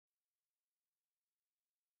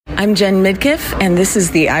I'm Jen Midkiff, and this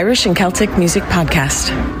is the Irish and Celtic Music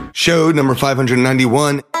Podcast. Show number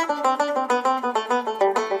 591.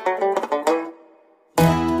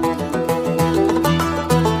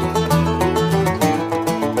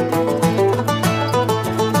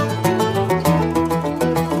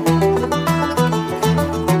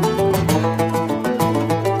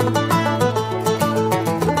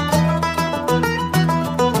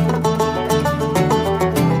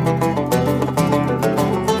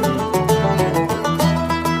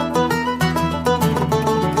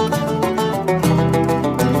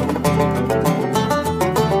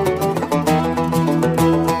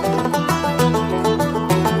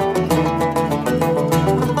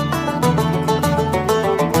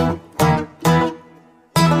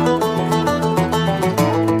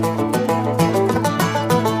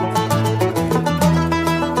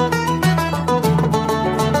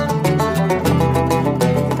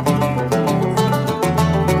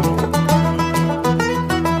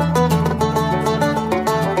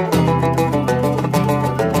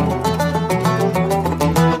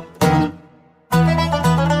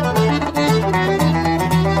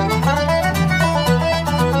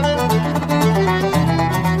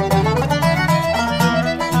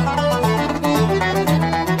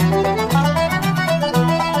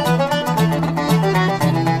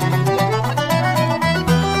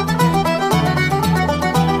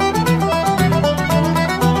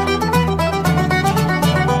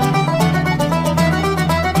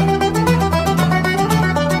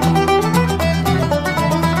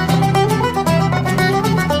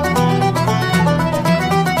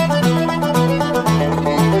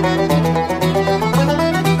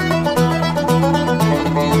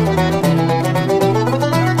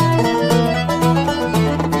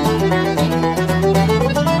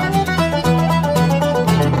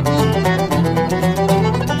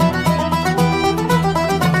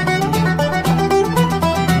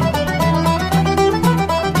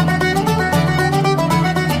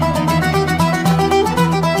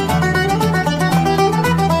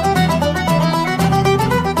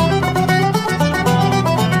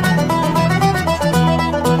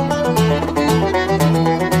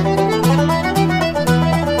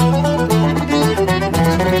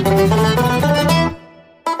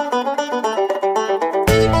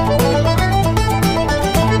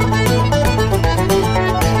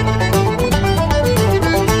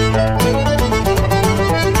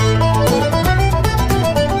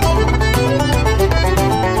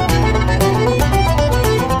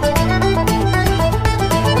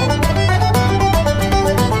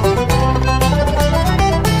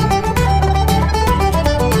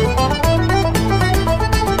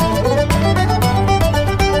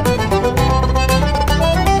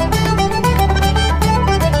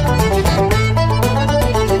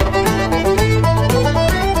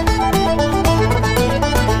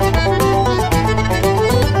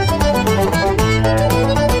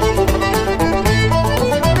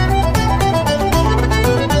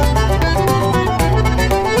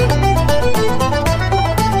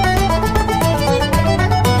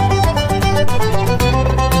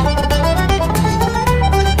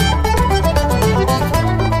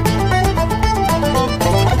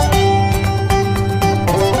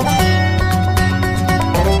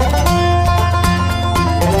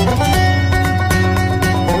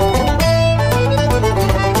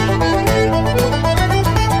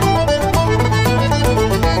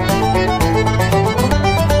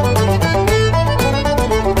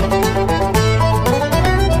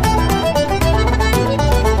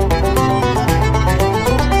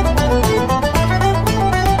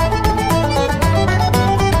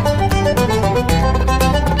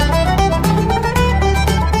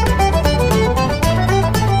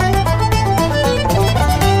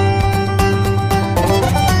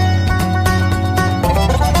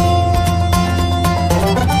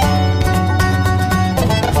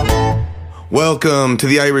 Welcome to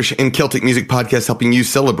the Irish and Celtic Music Podcast, helping you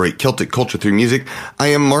celebrate Celtic culture through music. I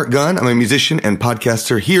am Mark Gunn. I'm a musician and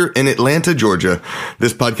podcaster here in Atlanta, Georgia.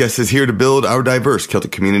 This podcast is here to build our diverse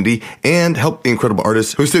Celtic community and help the incredible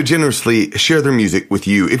artists who so generously share their music with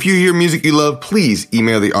you. If you hear music you love, please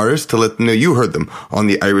email the artist to let them know you heard them on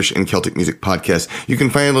the Irish and Celtic Music Podcast. You can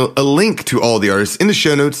find a link to all the artists in the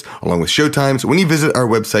show notes, along with show times, when you visit our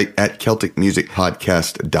website at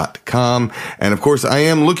CelticMusicPodcast.com. And of course, I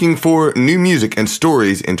am looking for new music and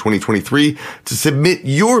stories in 2023. To submit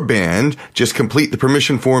your band, just complete the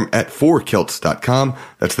permission form at 4celts.com.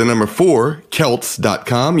 That's the number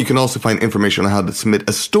 4celts.com. You can also find information on how to submit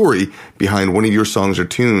a story behind one of your songs or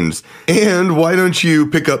tunes. And why don't you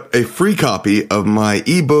pick up a free copy of my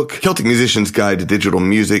ebook, Celtic Musician's Guide to Digital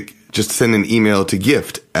Music? Just send an email to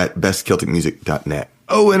gift@bestcelticmusic.net.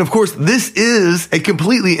 Oh, and of course, this is a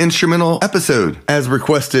completely instrumental episode, as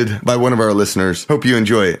requested by one of our listeners. Hope you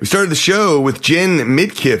enjoy it. We started the show with Jen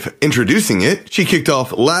Midkiff introducing it. She kicked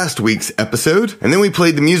off last week's episode, and then we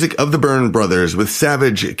played the music of the Byrne brothers with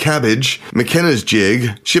Savage Cabbage, McKenna's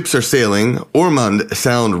Jig, Ships Are Sailing, Ormond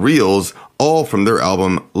Sound Reels, all from their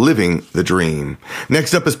album Living the Dream.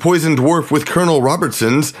 Next up is Poison Dwarf with Colonel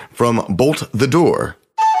Robertson's from Bolt the Door.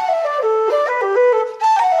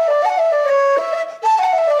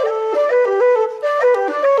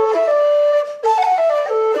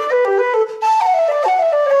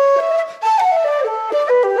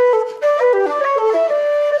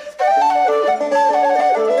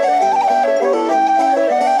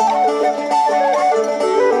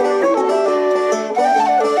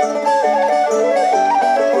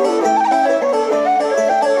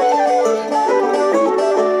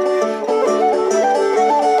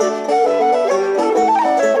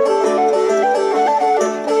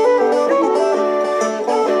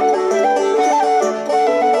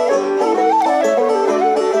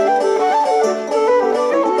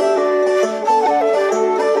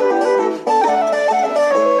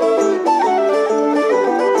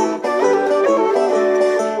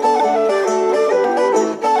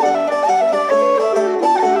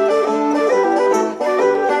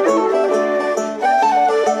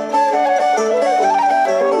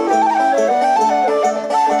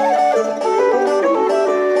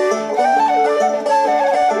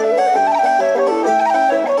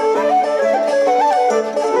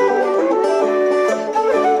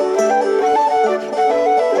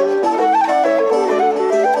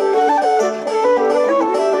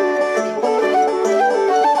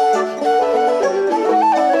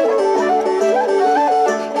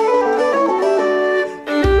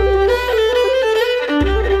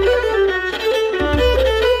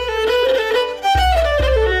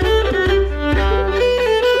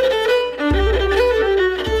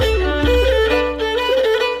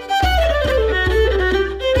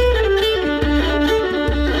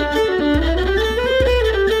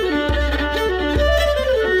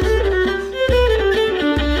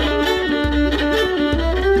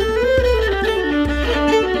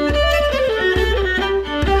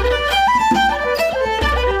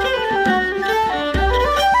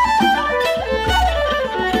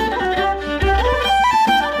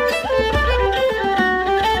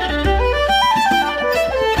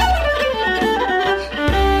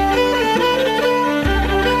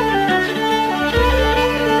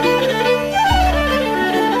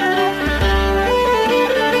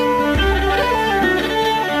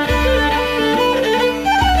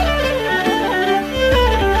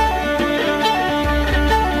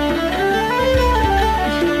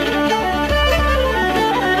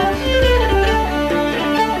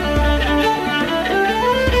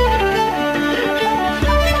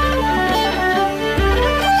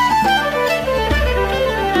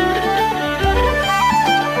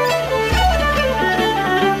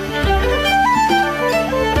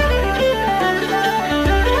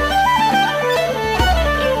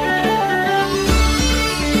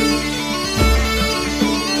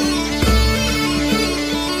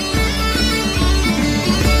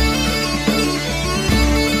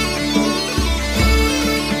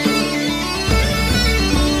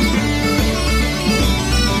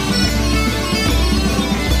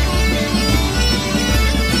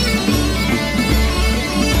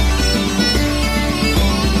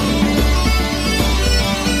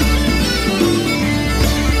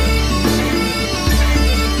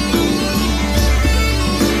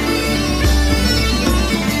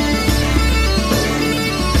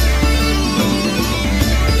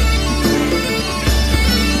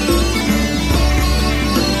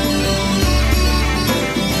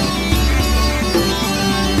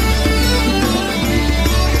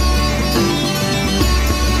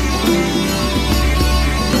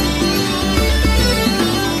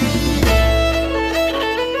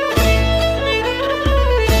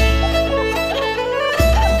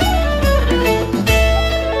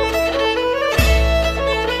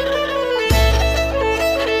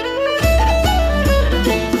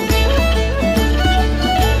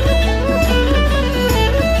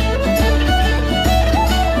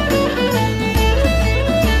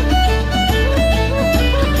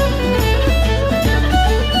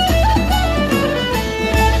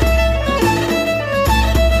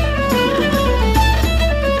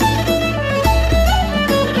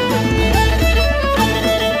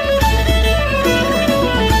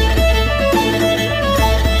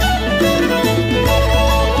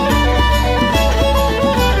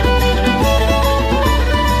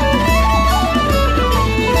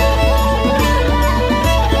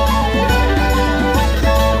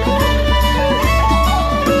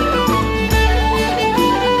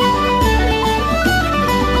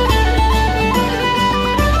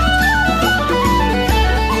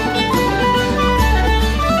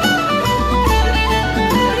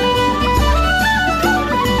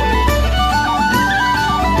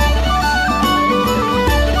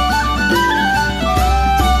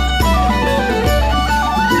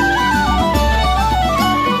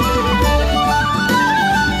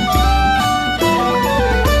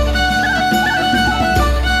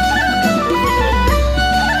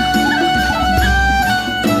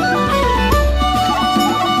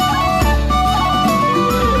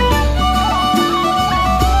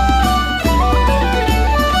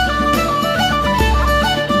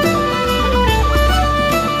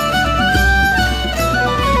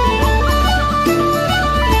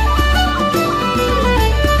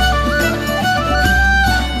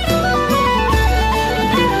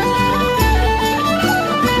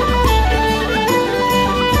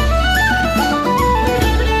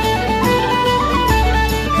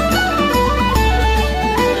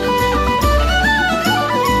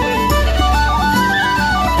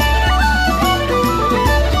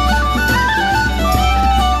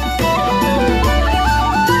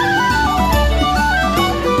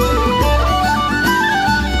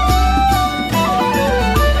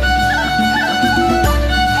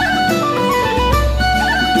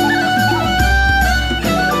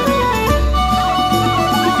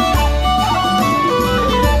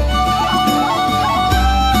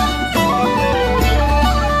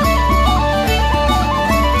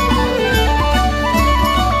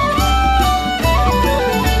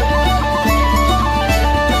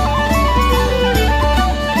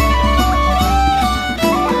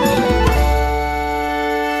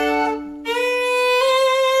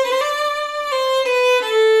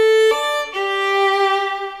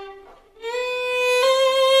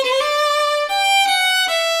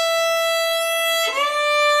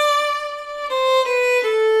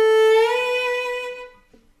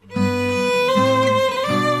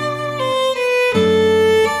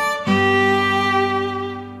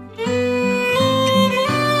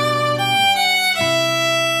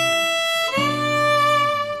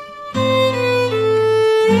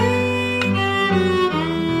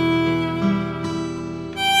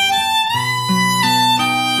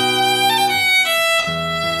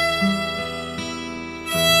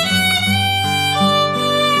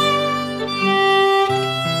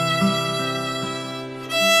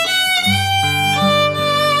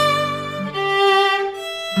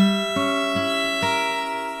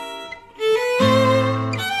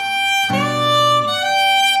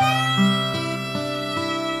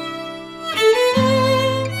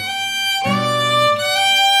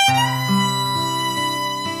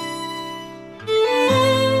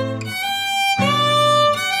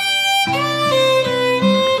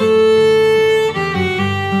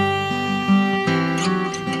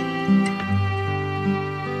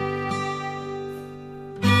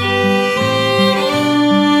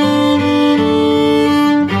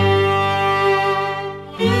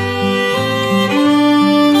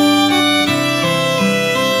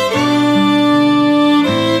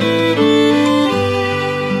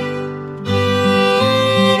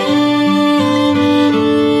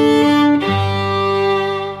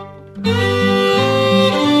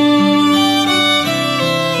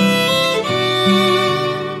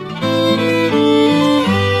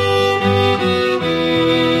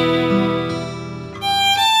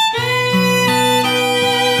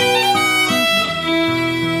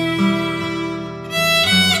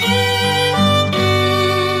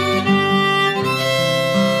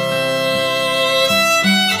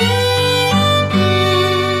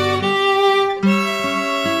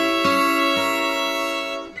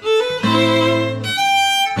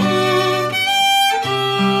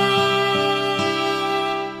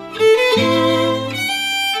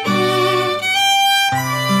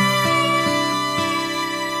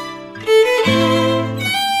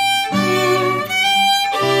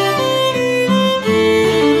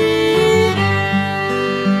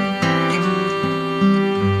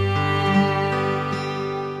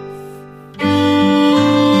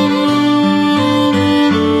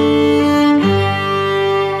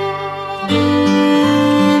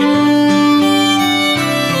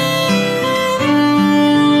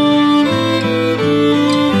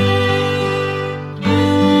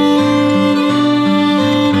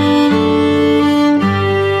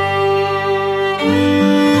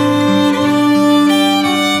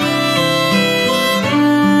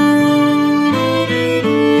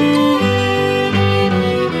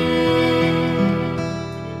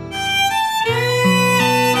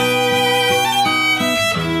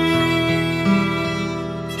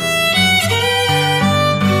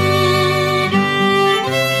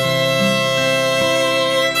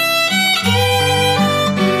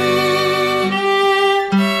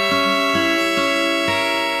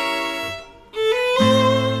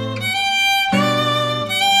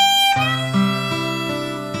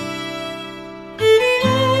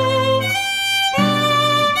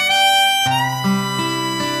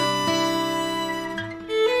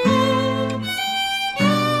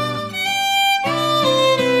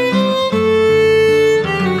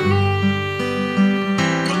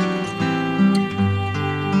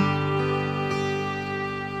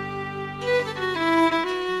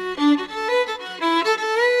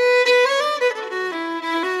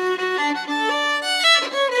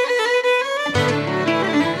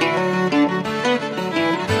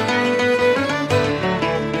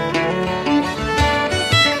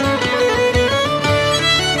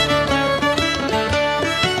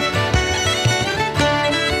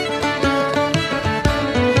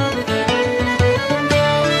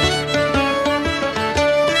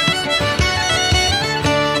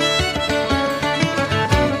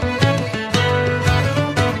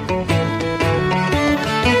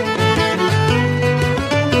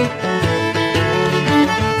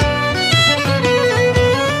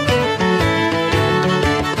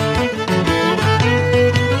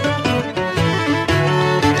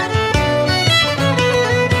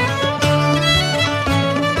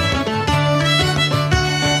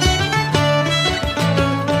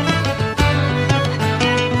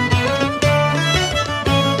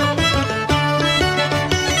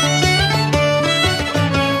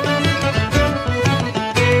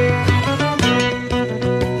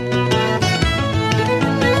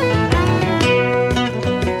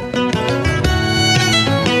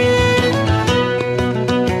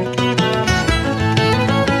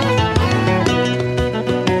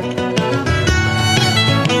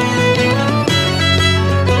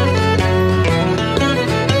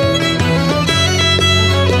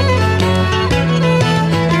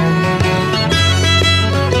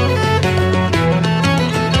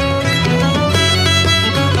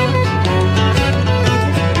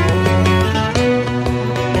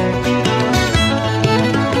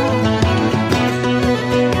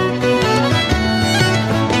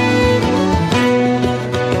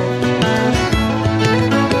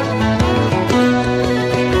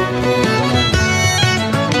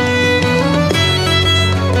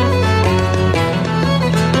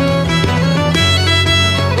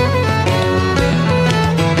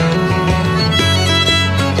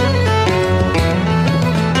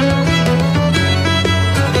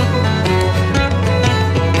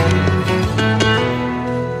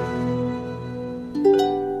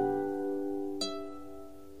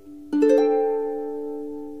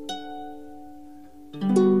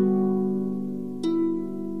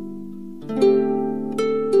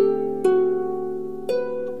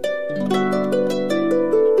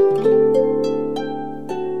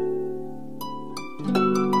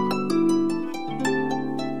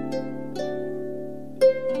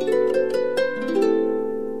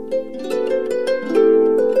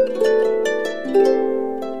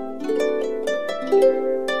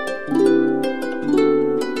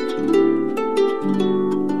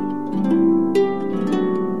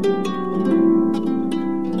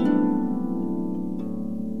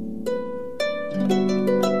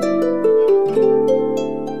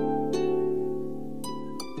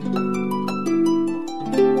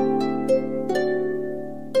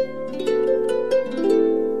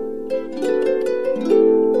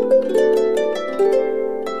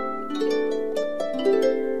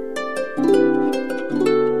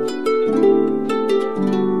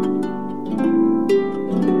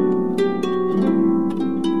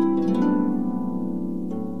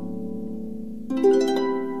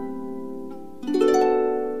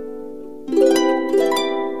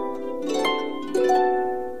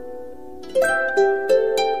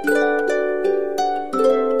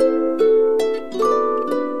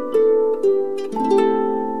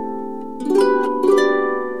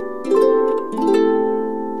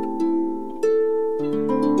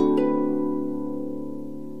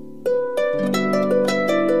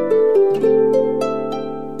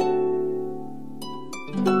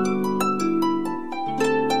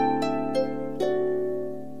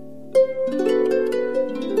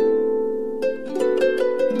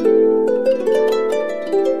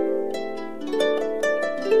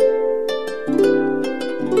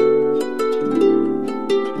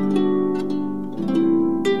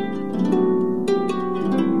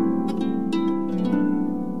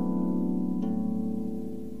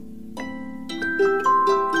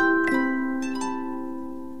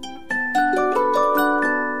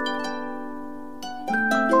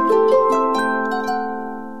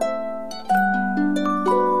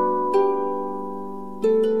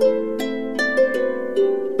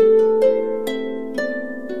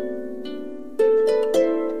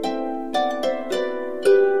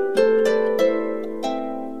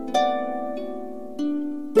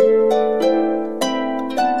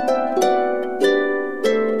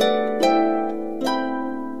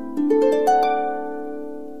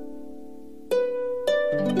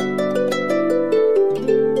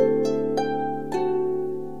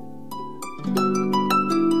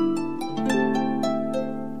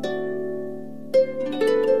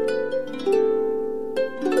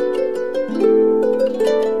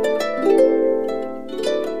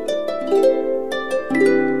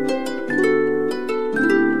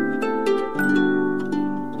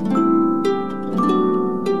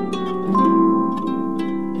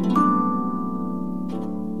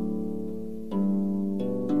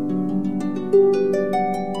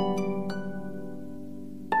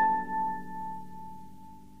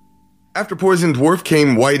 After Poison Dwarf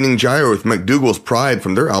came Widening Gyre with MacDougall's Pride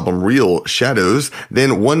from their album Real Shadows,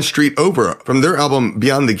 then One Street Over from their album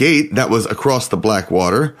Beyond the Gate, that was Across the Black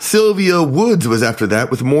Water. Sylvia Woods was after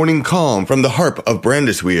that with Morning Calm from the Harp of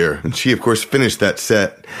Brandisweir, and she of course finished that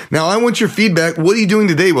set. Now I want your feedback. What are you doing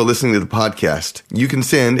today while listening to the podcast? You can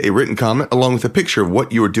send a written comment along with a picture of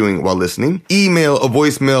what you are doing while listening. Email a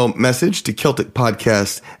voicemail message to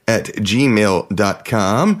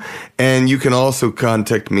celticpodcast@gmail.com, and you can also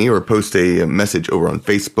contact me or post a message over on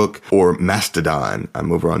Facebook or Mastodon.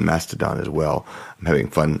 I'm over on Mastodon as well. I'm having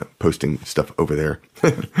fun posting stuff over there.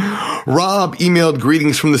 Rob emailed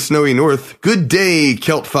greetings from the snowy north. Good day,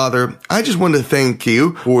 Celt Father. I just wanted to thank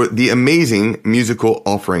you for the amazing musical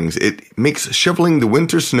offerings. It makes shoveling the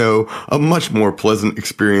winter snow a much more pleasant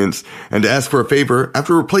experience. And to ask for a favor,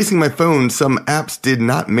 after replacing my phone, some apps did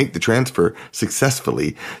not make the transfer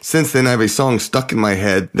successfully. Since then, I have a song stuck in my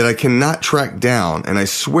head that I cannot track down, and I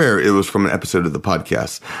swear it was from an episode of the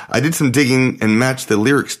podcast. I did some digging and matched the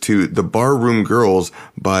lyrics to The Barroom Girls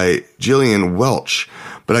by Gillian Welch,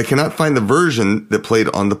 but I cannot find the version that played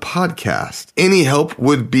on the podcast. Any help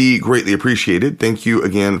would be greatly appreciated. Thank you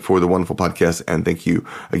again for the wonderful podcast, and thank you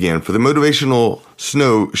again for the motivational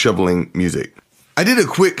snow shoveling music. I did a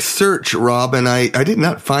quick search, Rob, and I did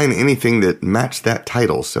not find anything that matched that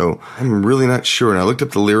title, so I'm really not sure. And I looked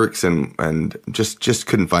up the lyrics and just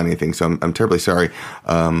couldn't find anything, so I'm terribly sorry.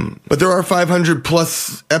 But there are 500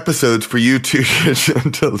 plus episodes for you to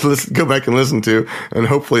go back and listen to, and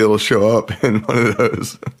hopefully it'll show up in one of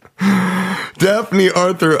those. Daphne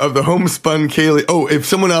Arthur of the Homespun Kaylee. Oh, if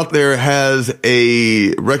someone out there has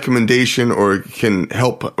a recommendation or can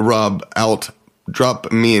help Rob out,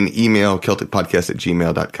 drop me an email,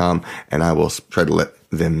 celticpodcast@gmail.com, and I will try to let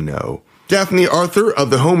them know. Daphne Arthur of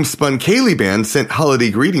the Homespun Kaylee Band sent holiday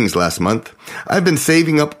greetings last month. I've been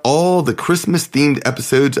saving up all the Christmas-themed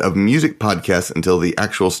episodes of music podcasts until the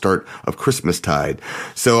actual start of Christmastide,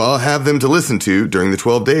 so I'll have them to listen to during the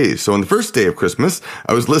 12 days. So on the first day of Christmas,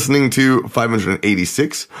 I was listening to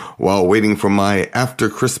 586 while waiting for my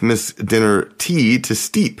after-Christmas dinner tea to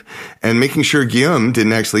steep and making sure Guillaume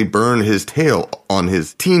didn't actually burn his tail on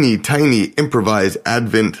his teeny tiny improvised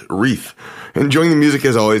Advent wreath. Enjoying the music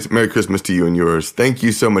as always. Merry Christmas to you and yours. Thank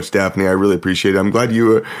you so much, Daphne. I really appreciate it. I'm glad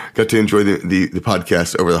you got to enjoy the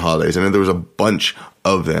podcast over the holidays. I know there was a bunch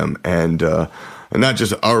of them, and not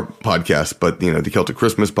just our podcast, but the Celtic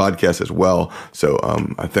Christmas podcast as well. So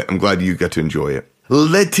I'm glad you got to enjoy it.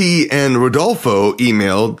 Letty and Rodolfo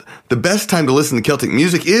emailed, the best time to listen to Celtic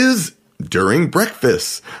music is during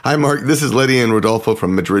breakfast. Hi, Mark. This is Letty and Rodolfo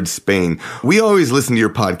from Madrid, Spain. We always listen to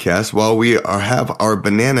your podcast while we have our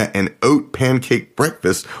banana and oat pancake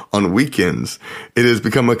breakfast on weekends. It has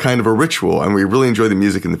become a kind of a ritual, and we really enjoy the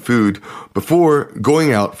music and the food before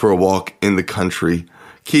going out for a walk in the country.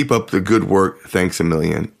 Keep up the good work. Thanks a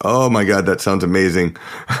million. Oh my God, that sounds amazing.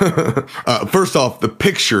 First off, the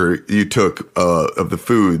picture you took of the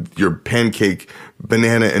food, your pancake,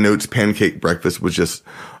 banana and oats pancake breakfast was just,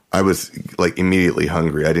 I was like immediately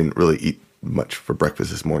hungry. I didn't really eat much for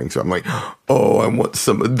breakfast this morning. So I'm like, oh, I want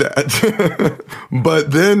some of that.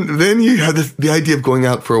 But then you had the idea of going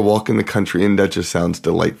out for a walk in the country, and that just sounds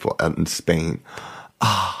delightful out in Spain.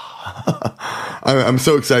 I'm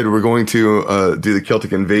so excited. We're going to do the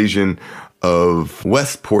Celtic invasion of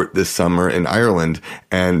Westport this summer in Ireland,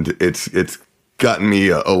 and it's gotten me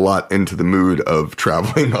a lot into the mood of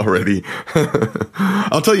traveling already.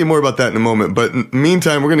 I'll tell you more about that in a moment, but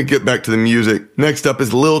meantime, we're going to get back to the music. Next up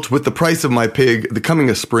is Lilt with The Price of My Pig, The Coming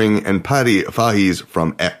of Spring, and Paddy Fahey's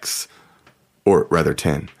from X, or rather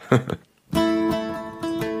 10.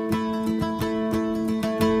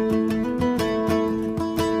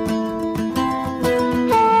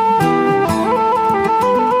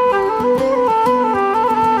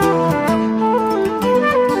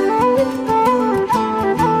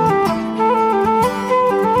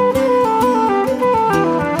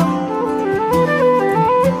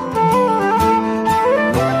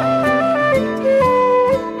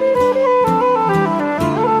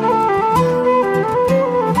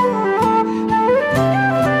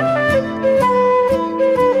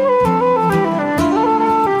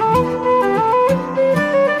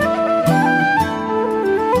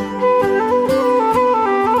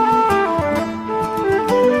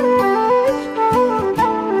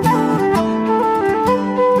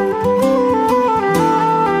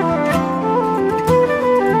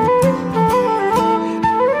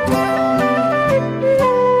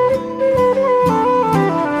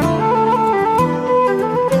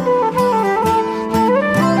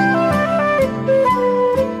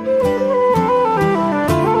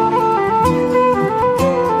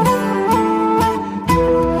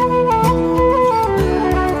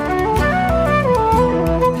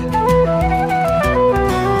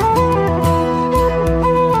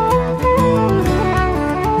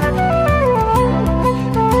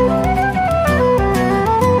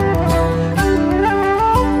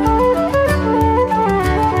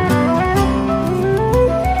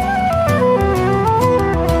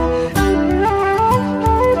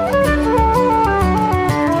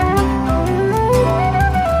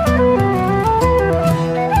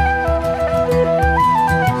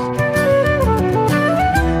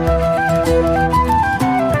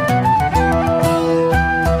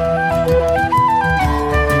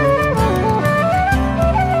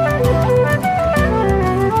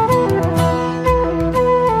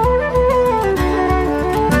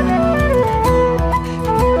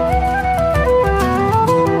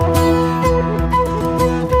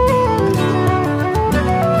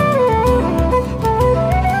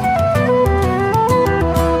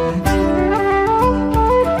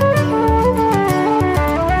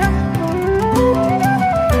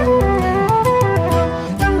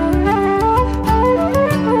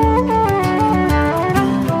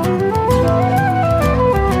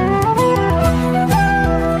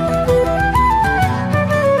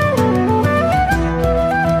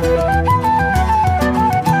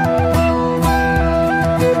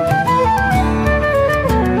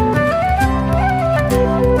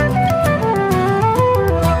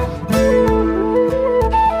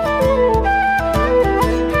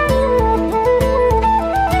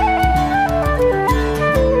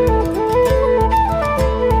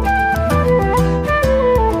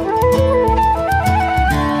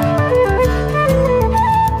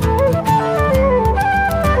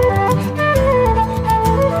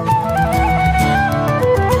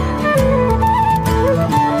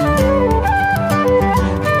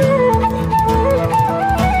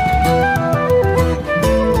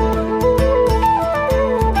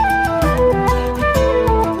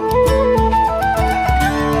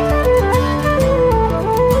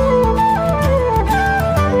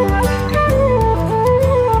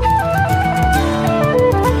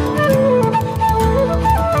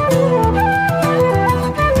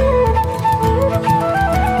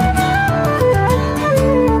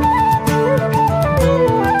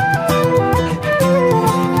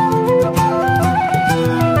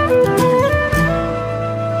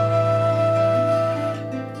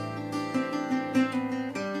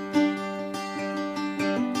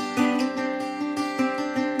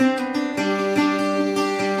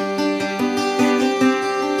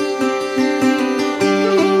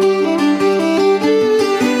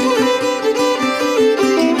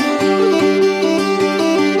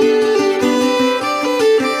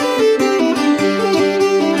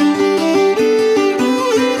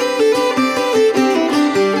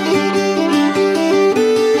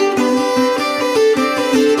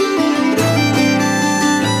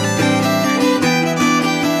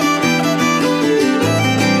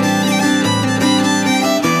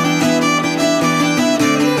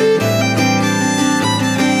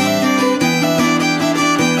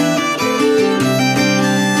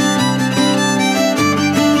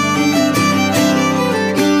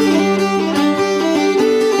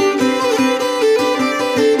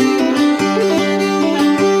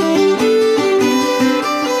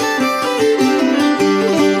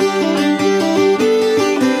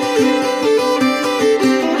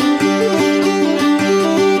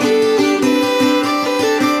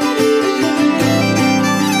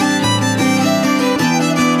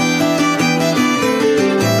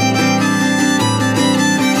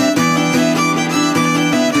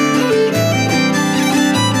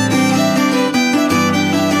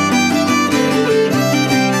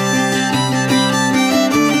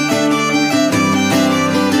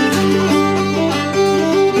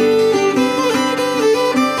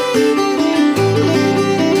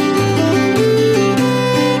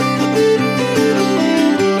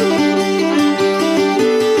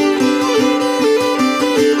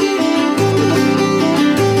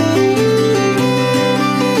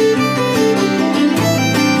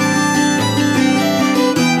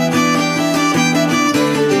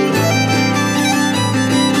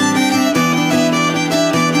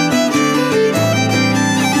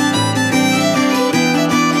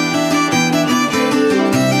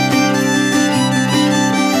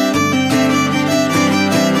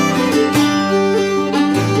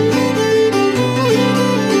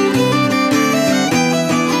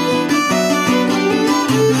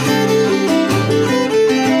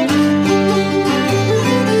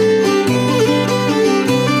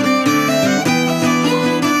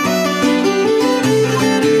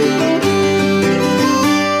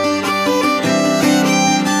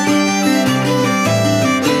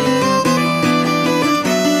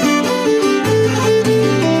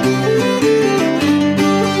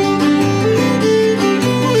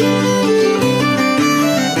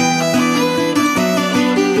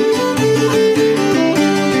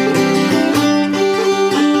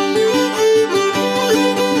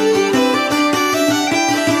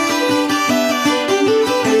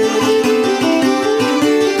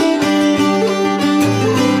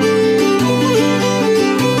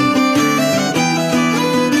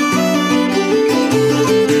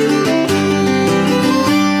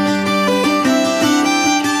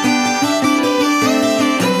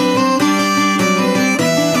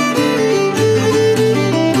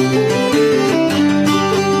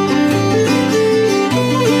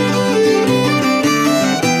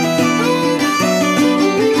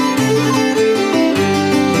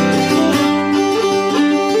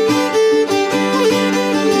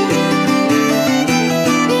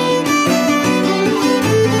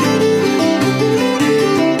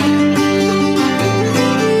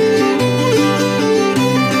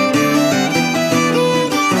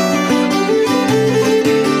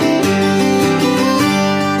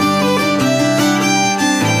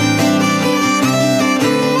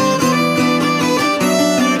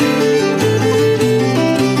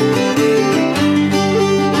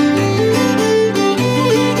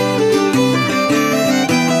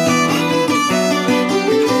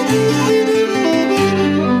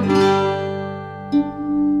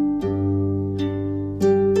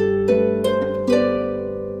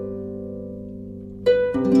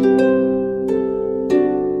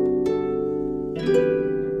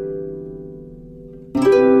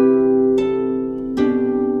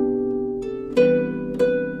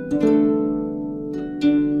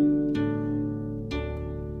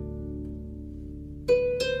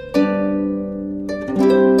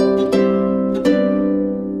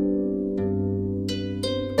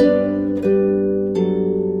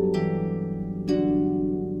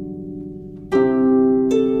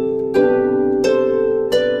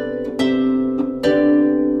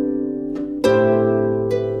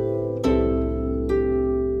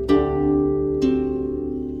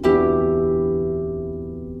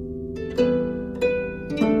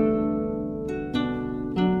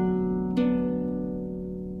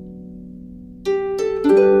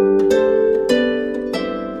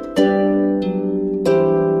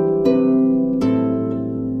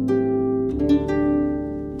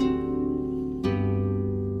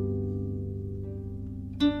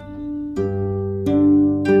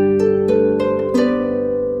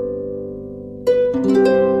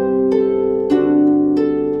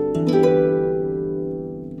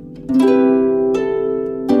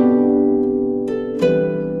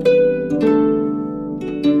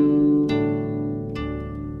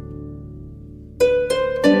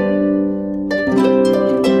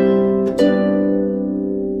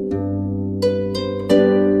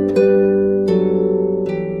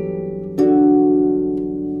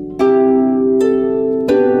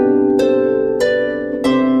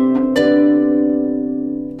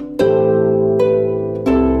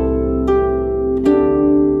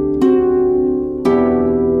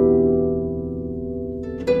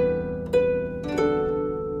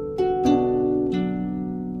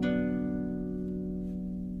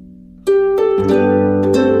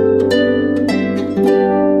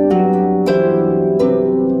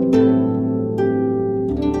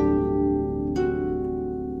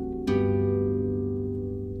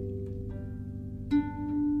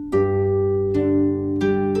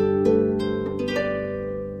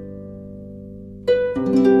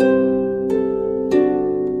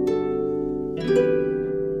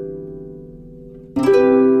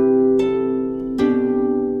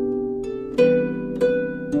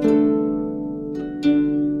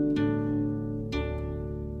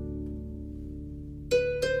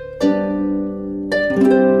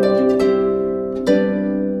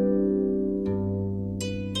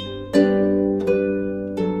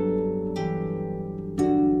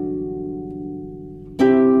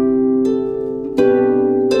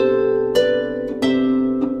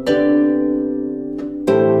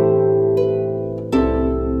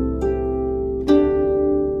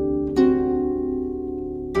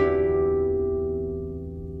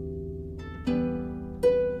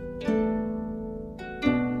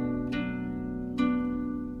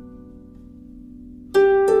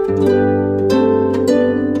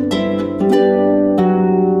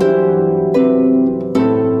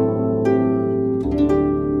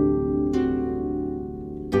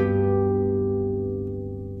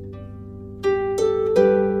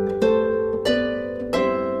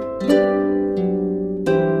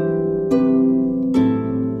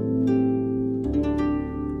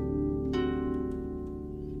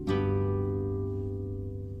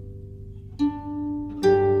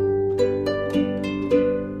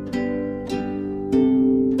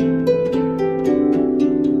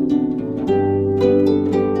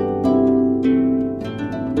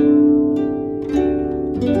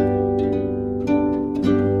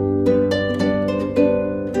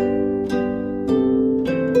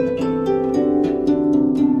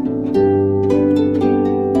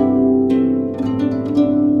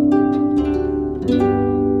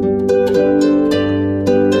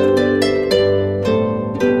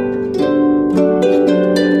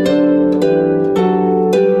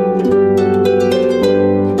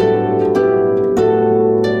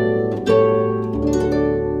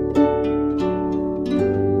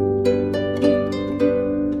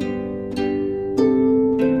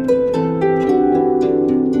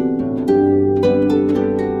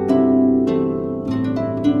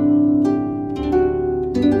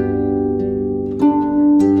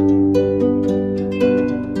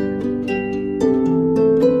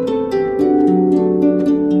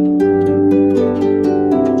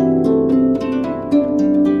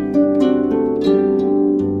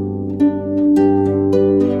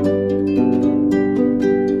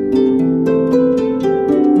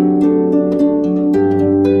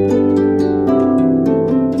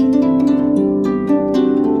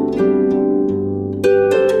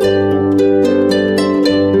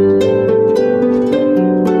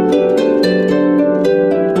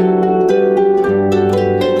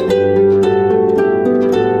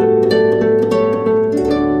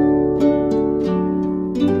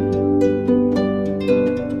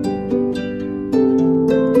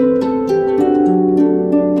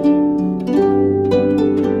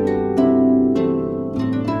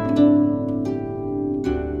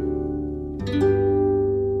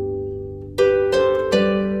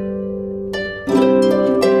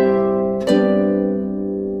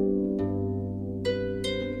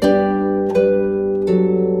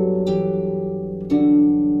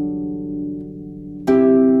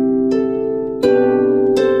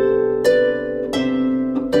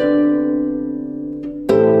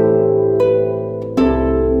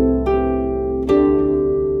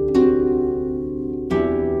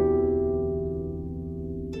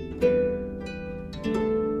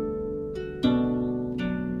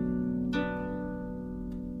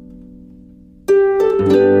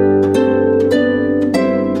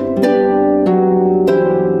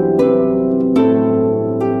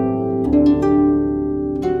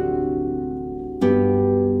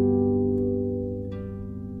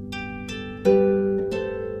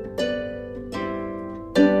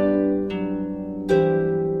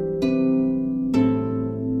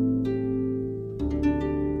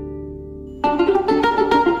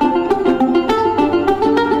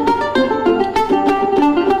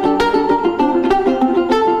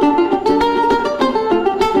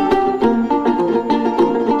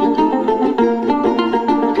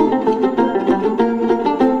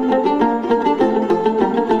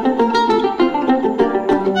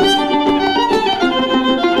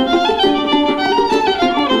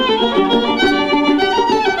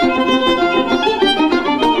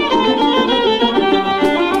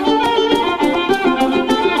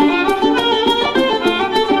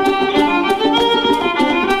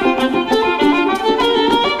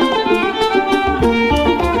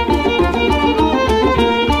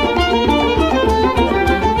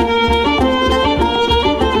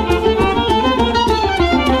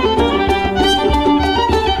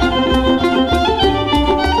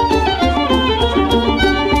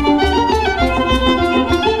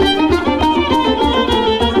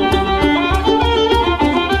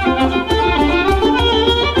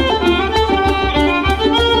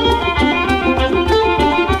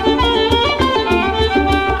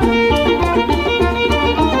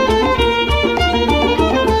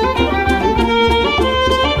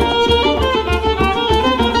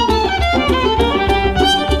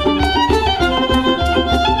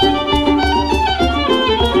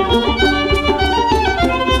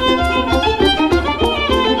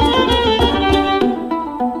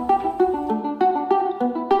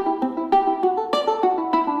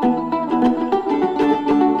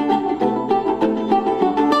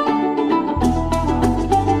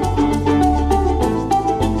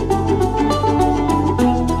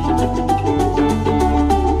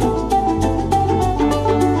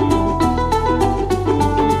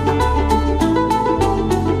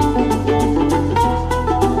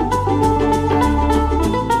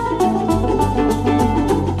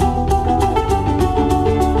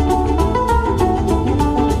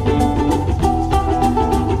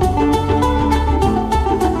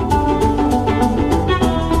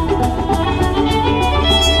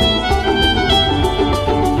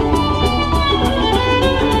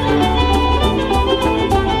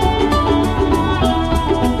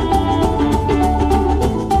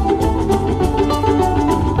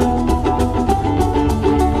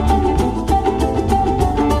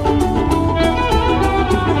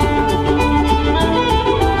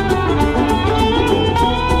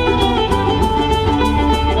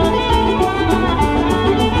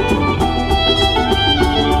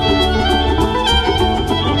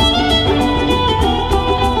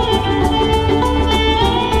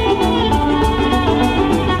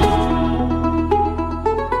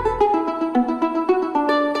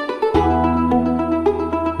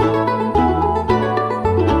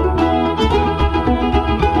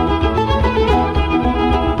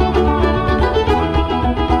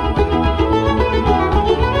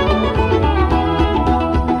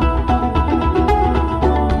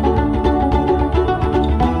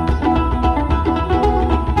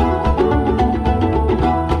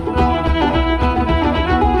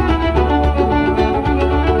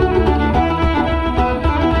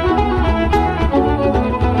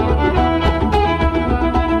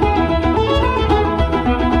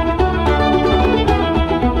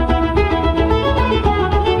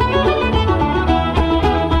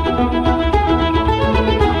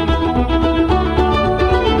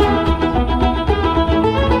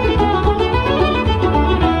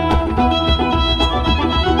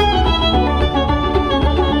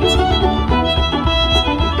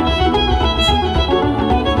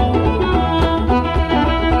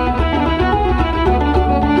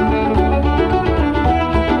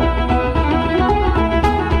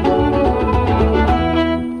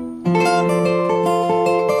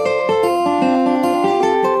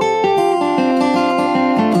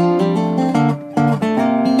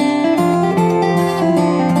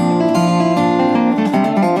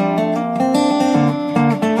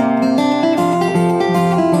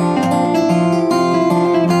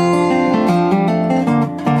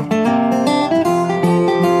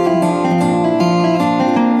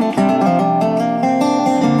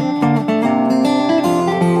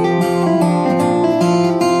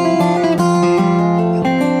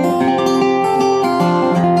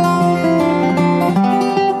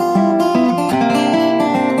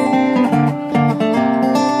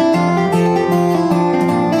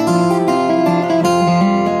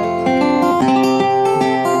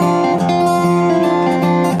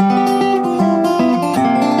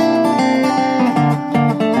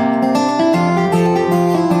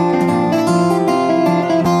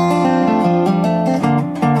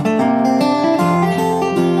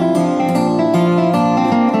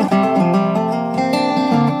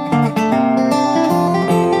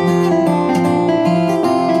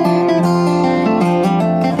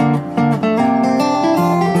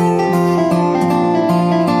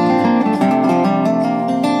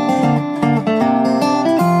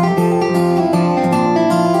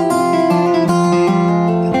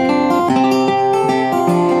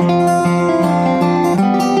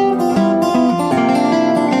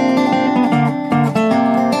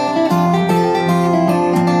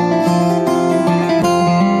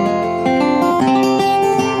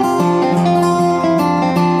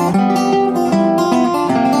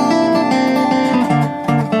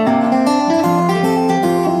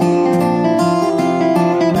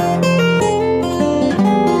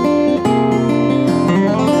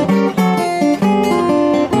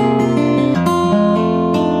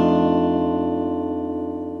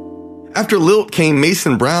 after Lilt came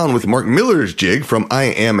Mason Brown with Mark Miller's jig from I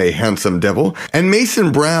Am a Handsome Devil. And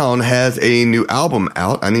Mason Brown has a new album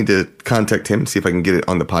out. I need to contact him, see if I can get it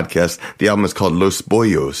on the podcast. The album is called Los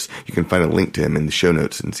Boyos. You can find a link to him in the show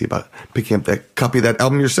notes and see about picking up that copy of that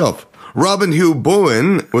album yourself. Robin Hugh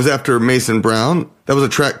Bowen was after Mason Brown. That was a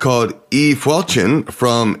track called E Fualchin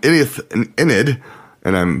from Ilith Enid,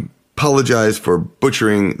 and I apologize for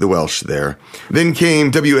butchering the Welsh there. Then came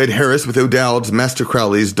W. Ed Harris with O'Dowd's Master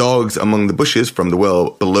Crowley's Dogs Among the Bushes from the Well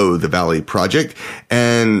Below the Valley project.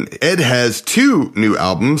 And Ed has 2 new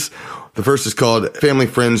albums. The first is called Family,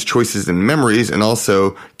 Friends, Choices, and Memories, and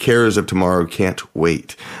also Cares of Tomorrow Can't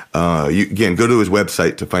Wait. Again, go to his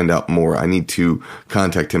website to find out more. I need to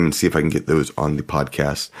contact him and see if I can get those on the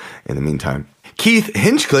podcast in the meantime. Keith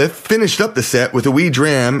Hinchliffe finished up the set with A Wee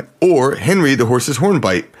Dram or Henry the Horse's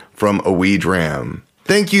Hornbite from A Wee Dram.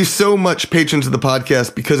 Thank you so much, patrons of the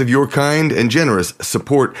podcast. Because of your kind and generous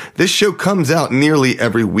support, this show comes out nearly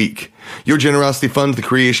every week. Your generosity funds the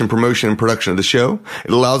creation, promotion, and production of the show.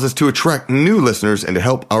 It allows us to attract new listeners and to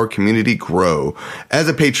help our community grow. As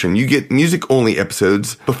a patron, you get music-only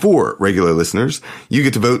episodes before regular listeners. You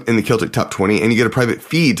get to vote in the Celtic Top 20, and you get a private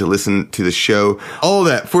feed to listen to the show. All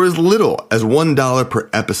that for as little as $1 per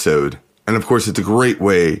episode. And of course, it's a great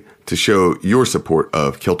way to show your support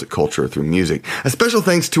of Celtic culture through music. A special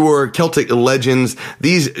thanks to our Celtic legends,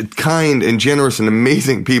 these kind and generous and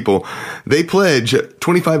amazing people. They pledge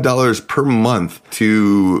 $25 per month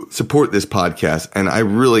to support this podcast, and I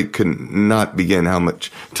really could not begin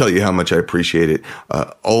tell you how much I appreciate it.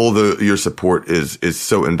 Your support is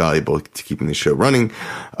so invaluable to keeping the show running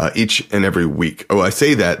each and every week. Oh, I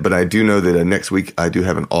say that, but I do know that next week I do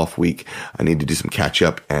have an off week. I need to do some catch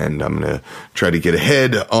up, and I'm going to try to get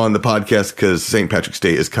ahead on the podcast because St. Patrick's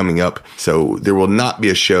Day is coming up. So there will not be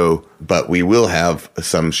a show, but we will have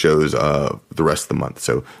some shows the rest of the month.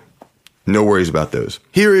 So no worries about those.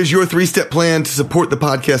 Here is your 3-step plan to support the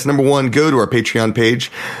podcast. Number 1, go to our Patreon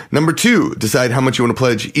page. Number 2, decide how much you want to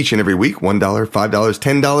pledge each and every week. $1, $5,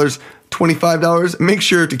 $10, $25. Make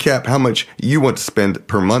sure to cap how much you want to spend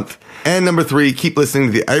per month. And number 3, keep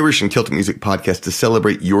listening to the Irish and Celtic Music Podcast to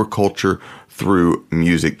celebrate your culture through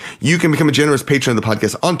music. You can become a generous patron of the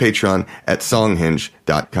podcast on Patreon at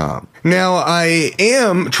songhinge.com. Now, I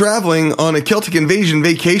am traveling on a Celtic Invasion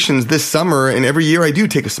vacations this summer, and every year I do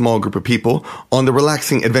take a small group of people on the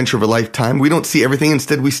relaxing adventure of a lifetime. We don't see everything.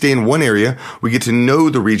 Instead, we stay in one area. We get to know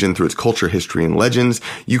the region through its culture, history, and legends.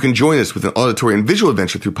 You can join us with an auditory and visual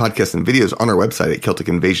adventure through podcasts and videos on our website at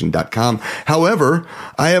celticinvasion.com. However,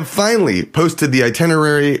 I have finally posted the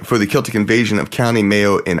itinerary for the Celtic Invasion of County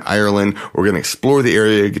Mayo in Ireland. We're going to explore the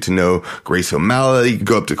area, get to know Grace O'Malley,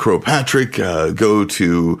 go up to Crowpatrick, go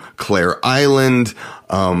to Clare Island,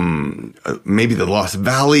 maybe the Lost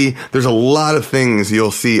Valley. There's a lot of things you'll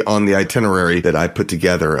see on the itinerary that I put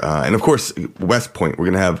together. And of course, West Point, we're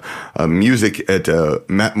going to have music at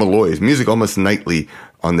Matt Malloy's, music almost nightly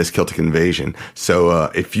on this Celtic Invasion.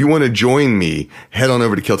 So if you want to join me, head on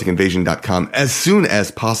over to CelticInvasion.com as soon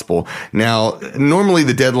as possible. Now, normally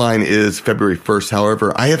the deadline is February 1st.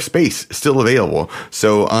 However, I have space still available.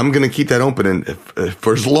 So I'm going to keep that open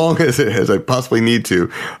for as long as I possibly need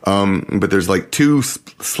to. But there's like 2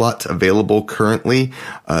 slots available currently.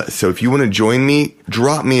 So if you want to join me,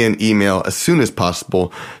 drop me an email as soon as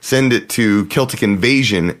possible. Send it to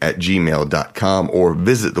CelticInvasion@gmail.com or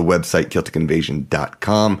visit the website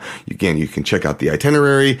CelticInvasion.com. Again, you can check out the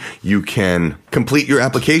itinerary. You can complete your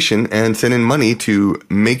application and send in money to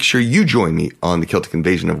make sure you join me on the Celtic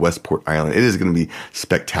Invasion of Westport Island. It is going to be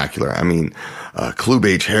spectacular. I mean,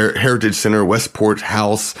 Clubage Heritage Center, Westport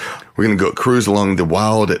House. We're going to go cruise along the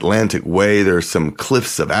wild Atlantic Way. There's some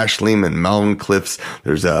cliffs of Ashleam and Mountain Cliffs.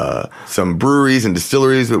 There's some breweries and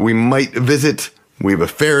distilleries that we might visit. We have a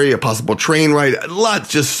ferry, a possible train ride,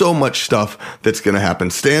 just so much stuff that's going to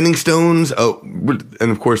happen. Standing stones, and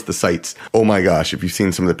of course the sights. Oh my gosh, if you've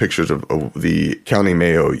seen some of the pictures of the County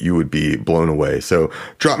Mayo, you would be blown away. So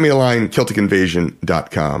drop me a line,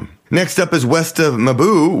 CelticInvasion.com. Next up is West of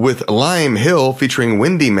Mabou with Lime Hill featuring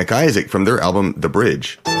Wendy McIsaac from their album The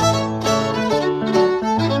Bridge.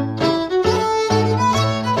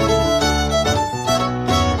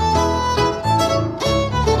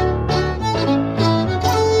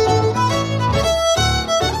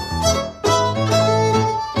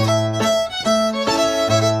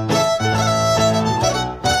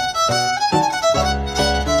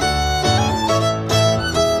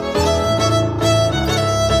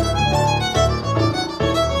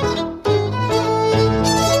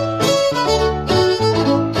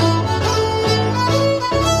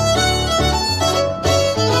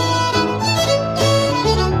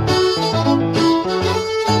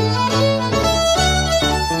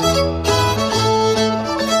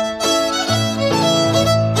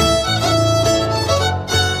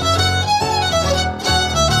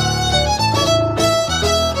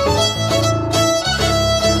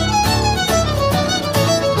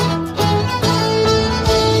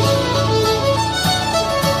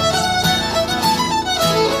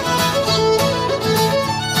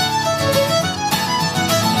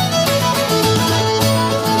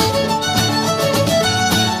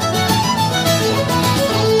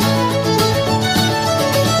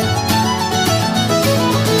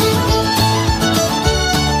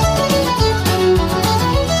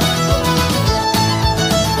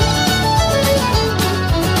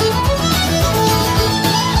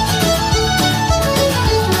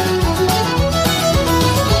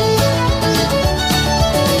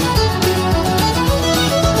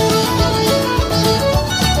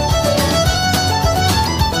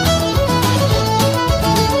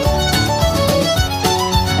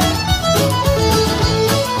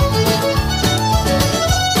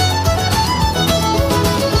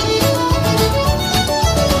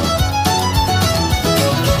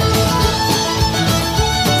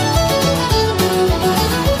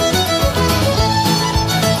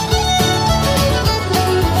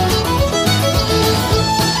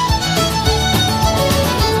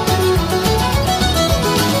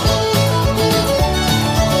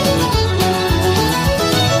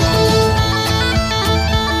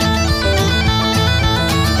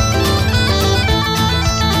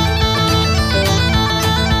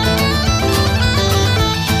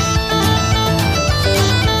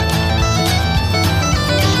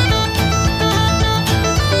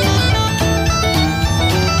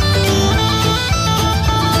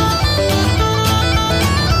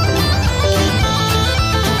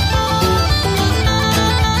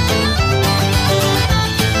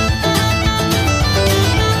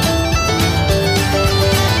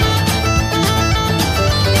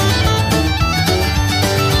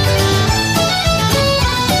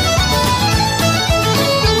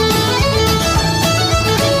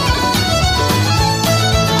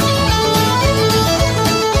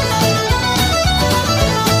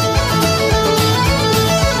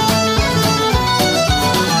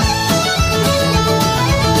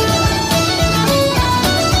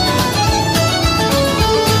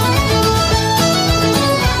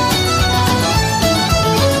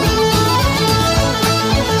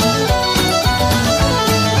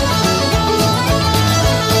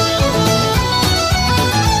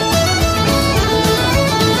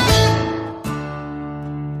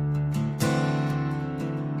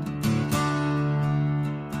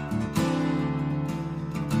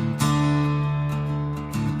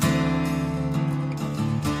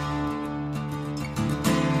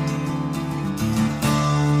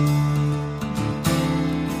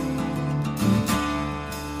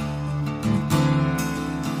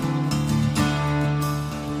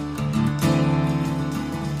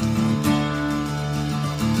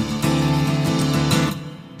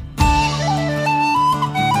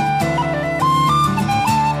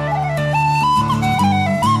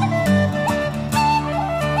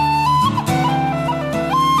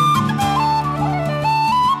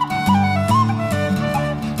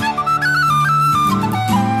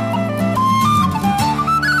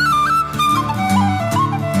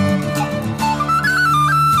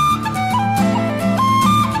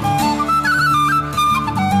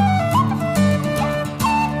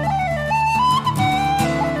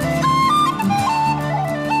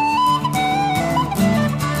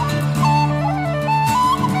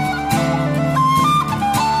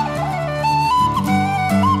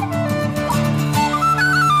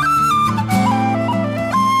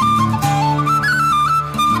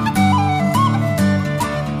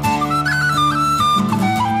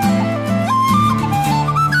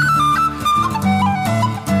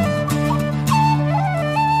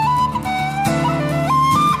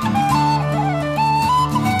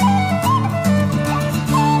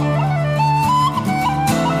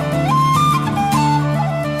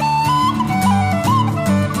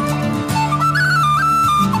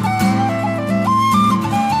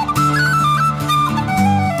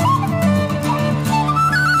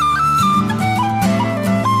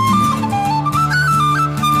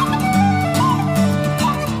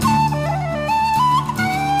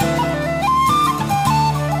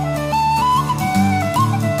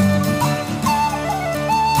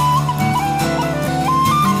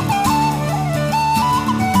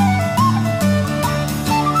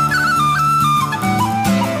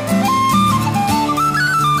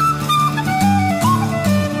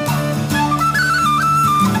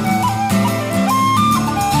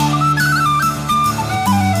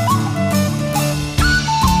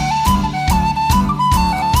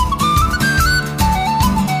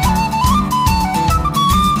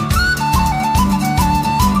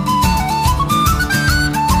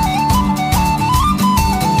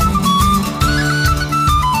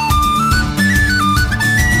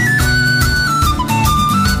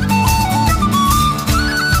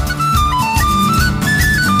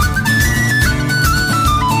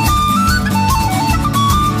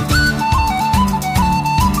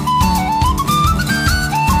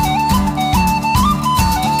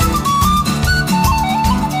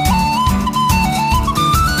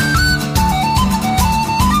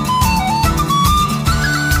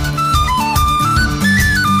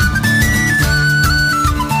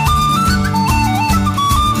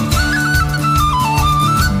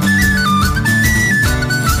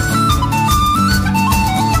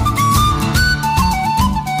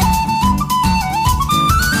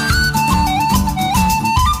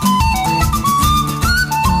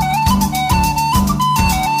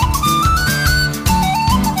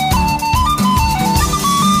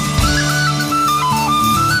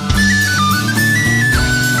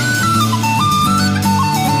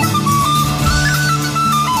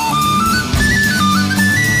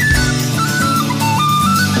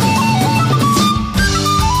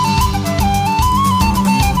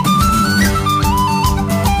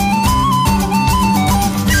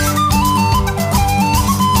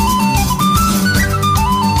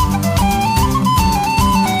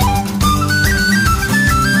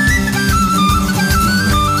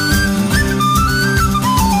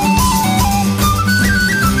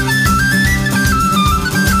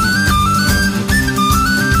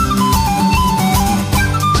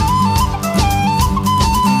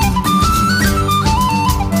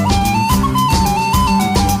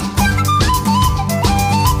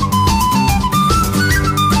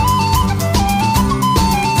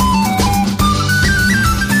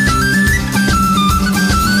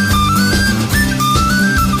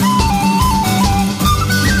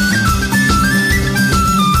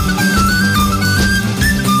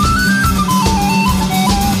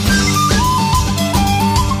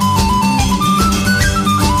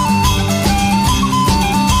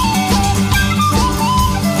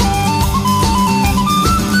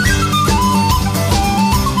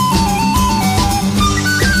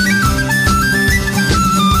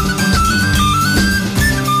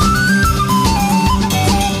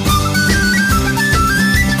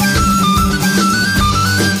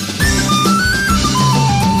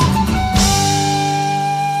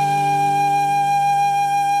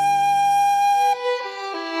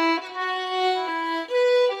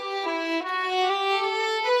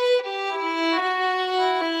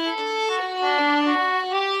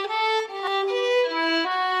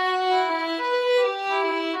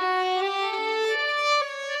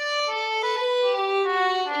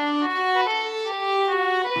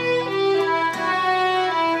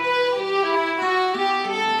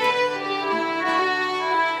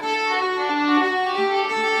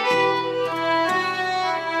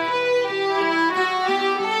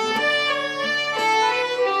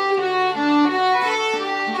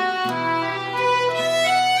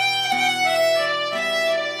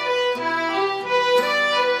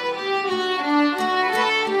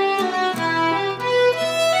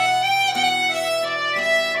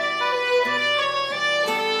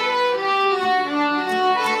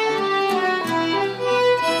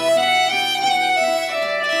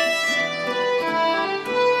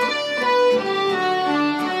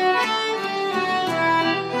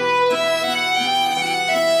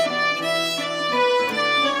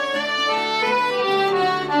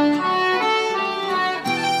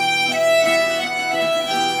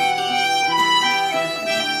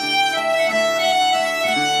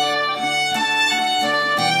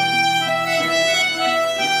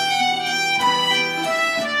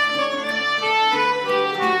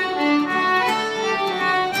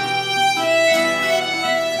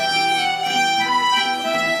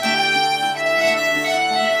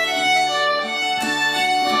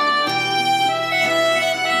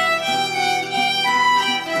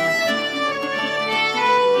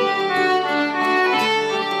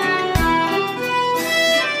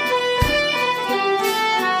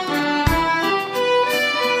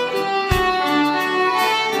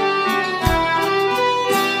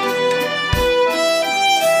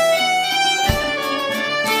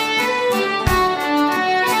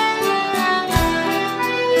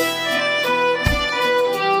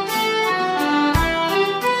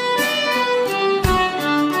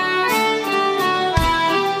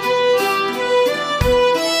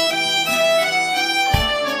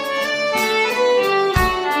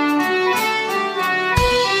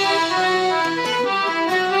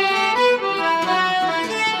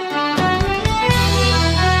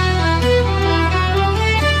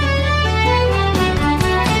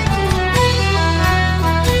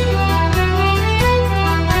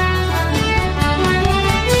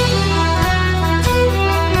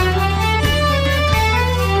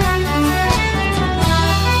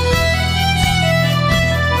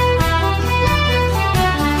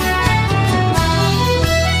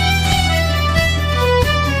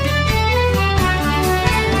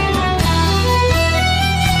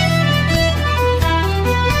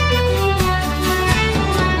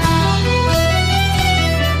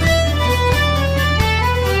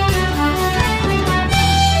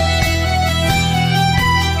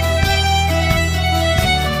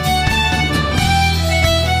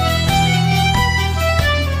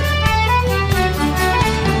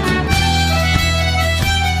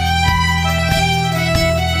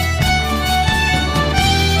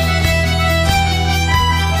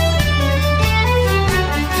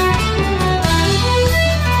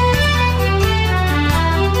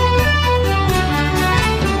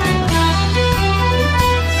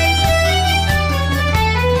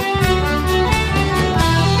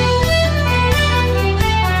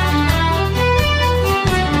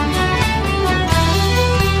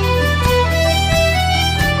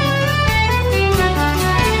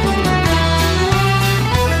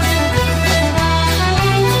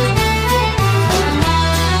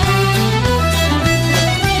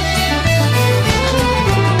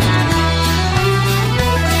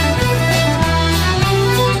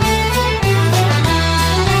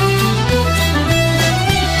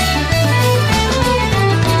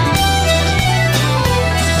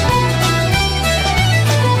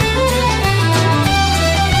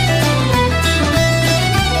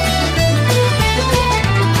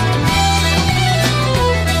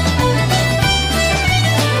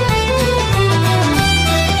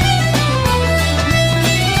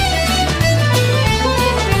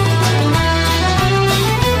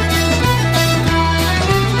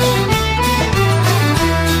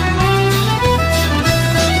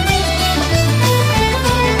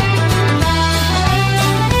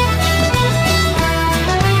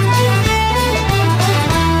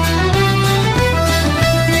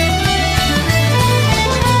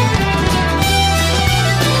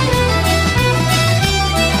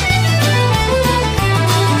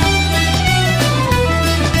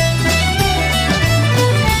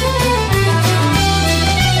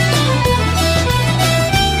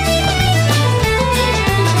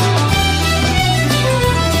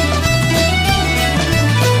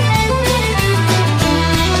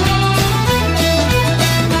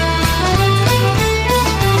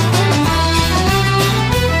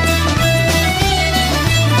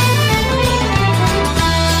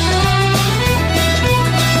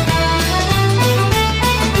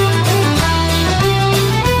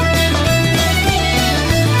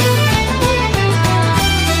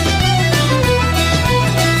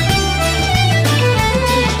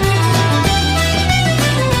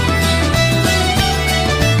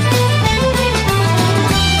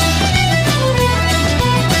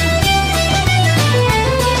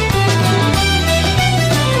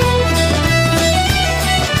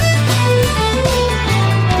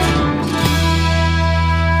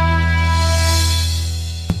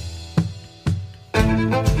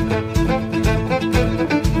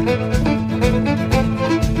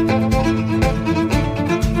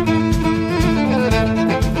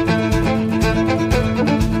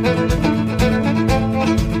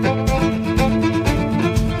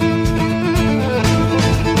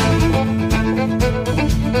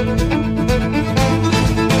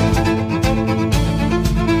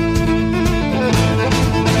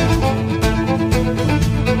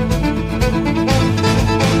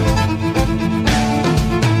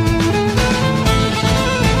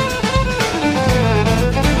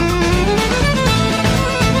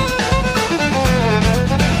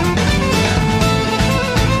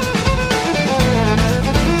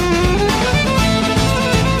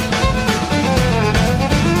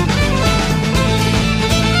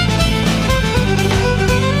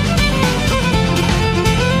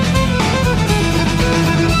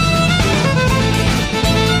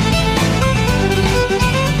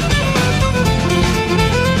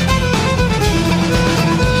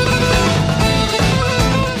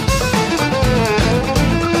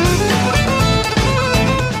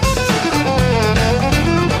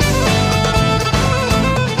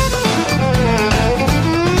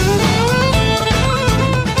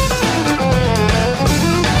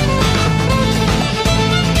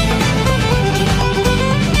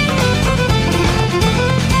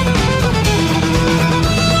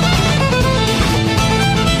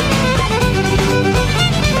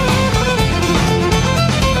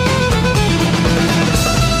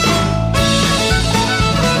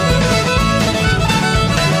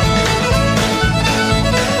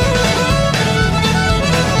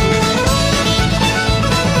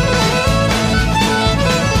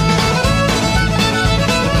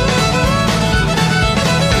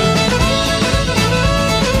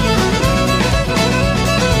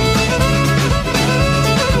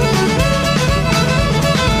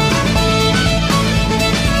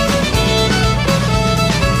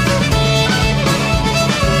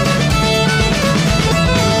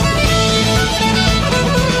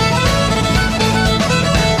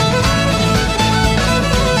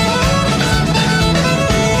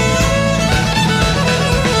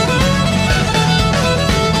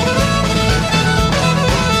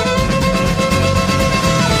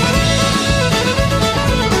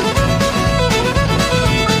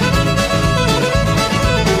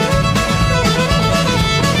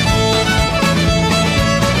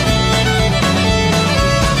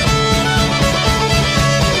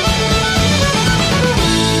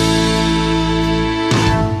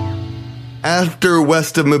 after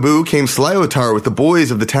west of Mabou came Sliotar with the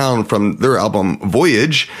Boys of the Town from their album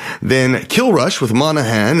Voyage. Then Kilrush with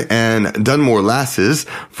Monaghan and Dunmore Lasses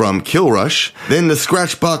from Kilrush. Then the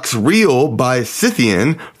Scratchbox Reel by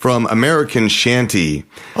Scythian from American Shanty.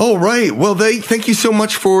 All right. Well, thank you so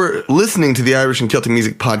much for listening to the Irish and Celtic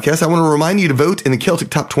Music Podcast. I want to remind you to vote in the Celtic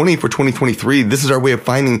Top 20 for 2023. This is our way of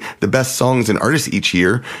finding the best songs and artists each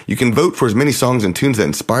year. You can vote for as many songs and tunes that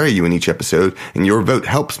inspire you in each episode, and your vote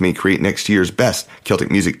helps me create next year's best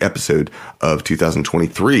Celtic music episode of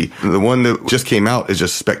 2023. The one that just came out is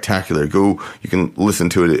just spectacular. You can listen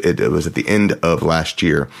to it. It was at the end of last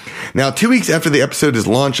year. Now, 2 weeks after the episode is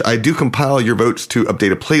launched, I do compile your votes to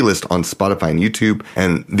update a playlist on Spotify and YouTube,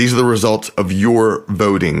 and these are the results of your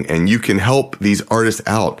voting, and you can help these artists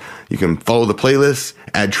out. You can follow the playlist,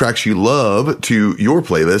 add tracks you love to your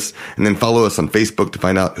playlist, and then follow us on Facebook to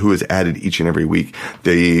find out who is added each and every week.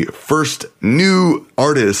 The first new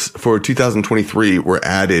artists for 2023 were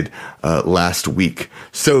added last week.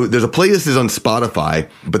 So there's a playlist is on Spotify,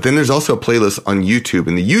 but then there's also a playlist on YouTube.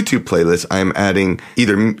 In the YouTube playlist, I'm adding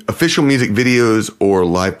either official music videos or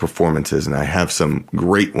live performances, and I have some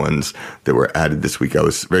great ones that were added this week. I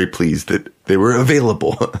was very pleased that they were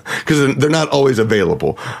available because they're not always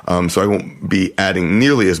available. So I won't be adding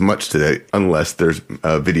nearly as much today unless there's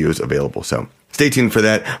videos available. So stay tuned for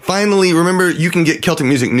that. Finally, remember, you can get Celtic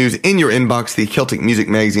music news in your inbox. The Celtic Music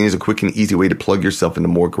Magazine is a quick and easy way to plug yourself into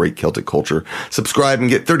more great Celtic culture. Subscribe and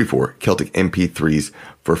get 34 Celtic MP3s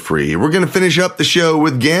for free. We're going to finish up the show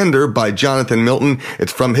with Gander by Jonathan Milton.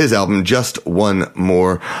 It's from his album, Just One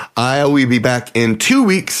More. I will be back in 2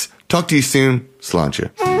 weeks. Talk to you soon.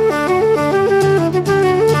 Sláinte.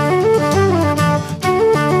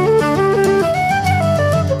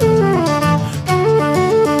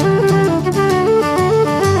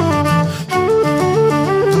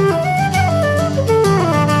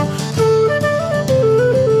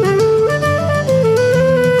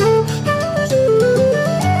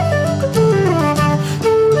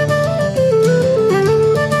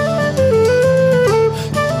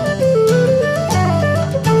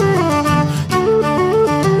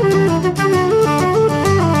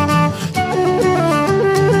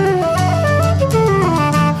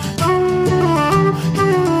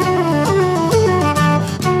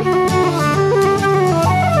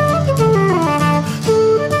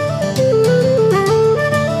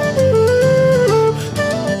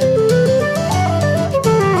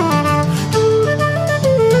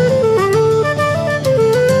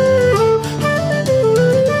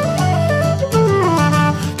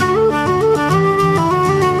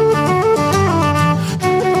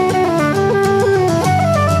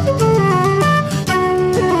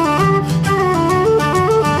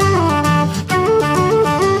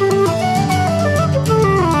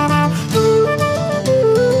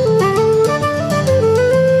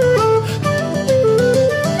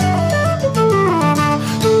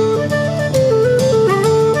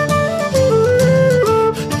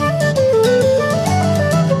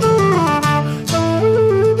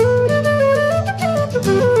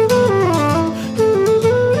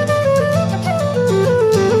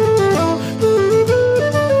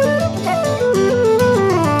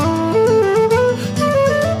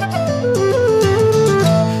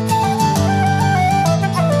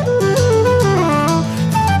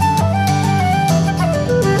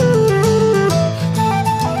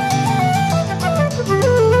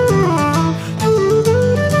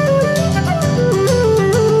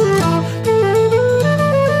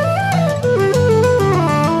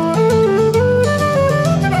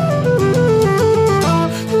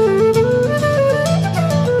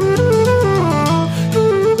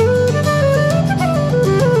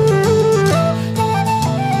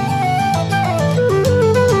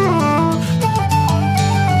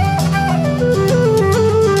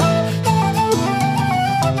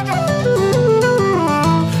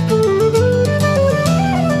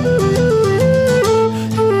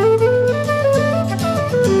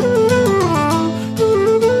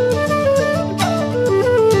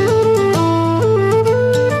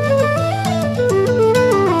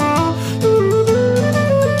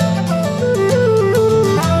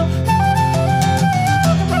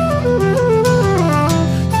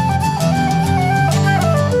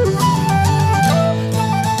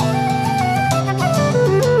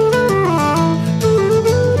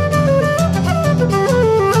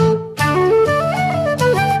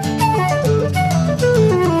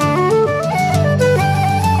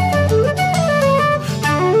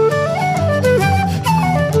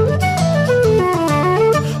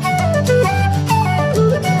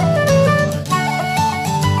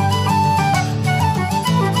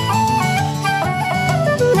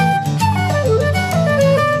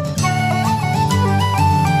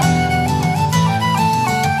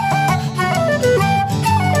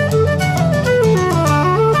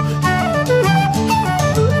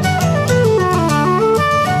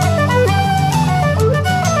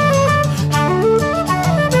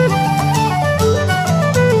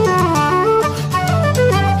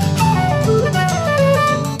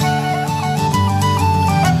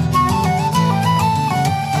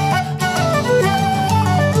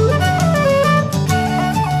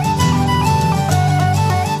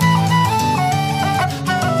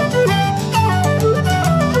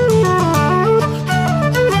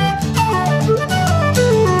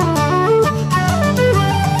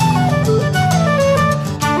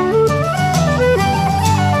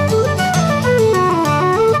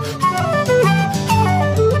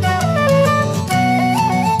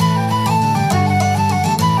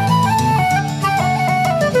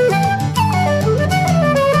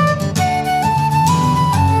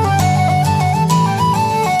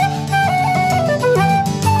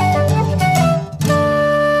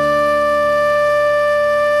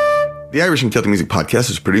 The Irish and Celtic Music Podcast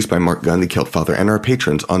is produced by Mark Gunn, the Celt Father, and our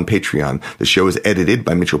patrons on Patreon. The show is edited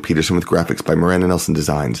by Mitchell Peterson with graphics by Miranda Nelson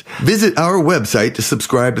Designs. Visit our website to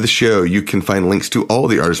subscribe to the show. You can find links to all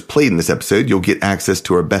the artists played in this episode. You'll get access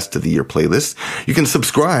to our Best of the Year playlist. You can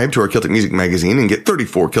subscribe to our Celtic Music magazine and get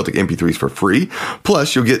 34 Celtic MP3s for free.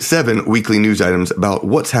 Plus, you'll get 7 weekly news items about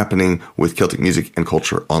what's happening with Celtic music and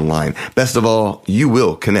culture online. Best of all, you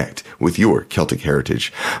will connect with your Celtic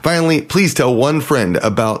heritage. Finally, please tell one friend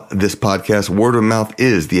about this podcast. Word of mouth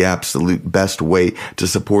is the absolute best way to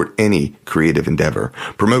support any creative endeavor.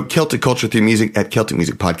 Promote Celtic culture through music at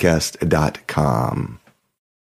CelticMusicPodcast.com.